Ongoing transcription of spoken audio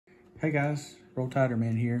Hey guys, Roll Tider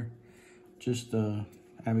Man here. Just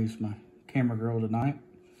Abby's my camera girl tonight.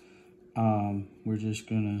 We're just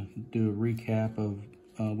gonna do a recap of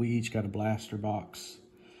we each got a blaster box,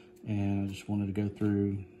 and I just wanted to go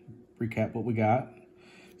through, recap what we got.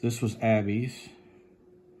 This was Abby's.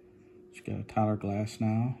 She got a Tyler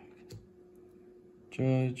Glasnow,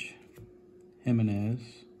 Judge, Jimenez,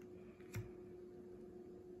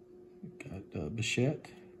 got Bichette,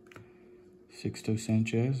 Sixto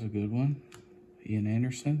Sanchez, a good one, Ian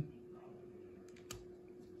Anderson,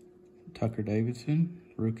 Tucker Davidson,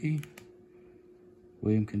 rookie,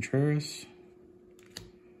 William Contreras,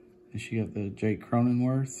 and she got the Jake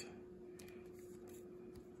Cronenworth,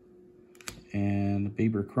 and the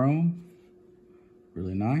Bieber Chrome,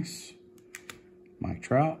 really nice, Mike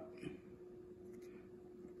Trout,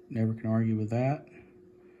 never can argue with that.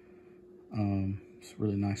 It's a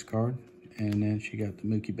really nice card. And then she got the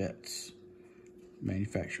Mookie Betts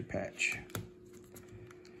manufacturer patch.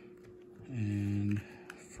 And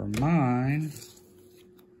for mine,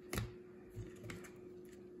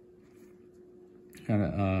 got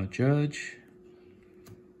a Judge,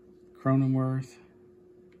 Cronenworth,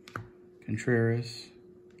 Contreras,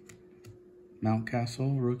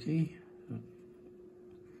 Mountcastle rookie,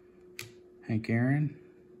 Hank Aaron,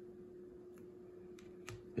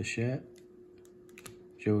 Bichette,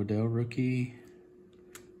 Joe Adell rookie,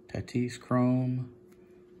 Tatis Chrome,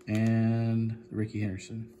 and the Ricky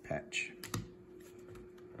Henderson patch.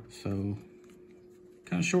 So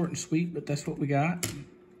kind of short and sweet, but that's what we got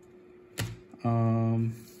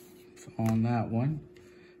on that one.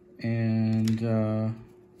 And so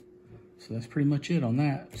that's pretty much it on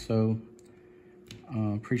that. So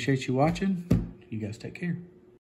appreciate you watching. You guys take care.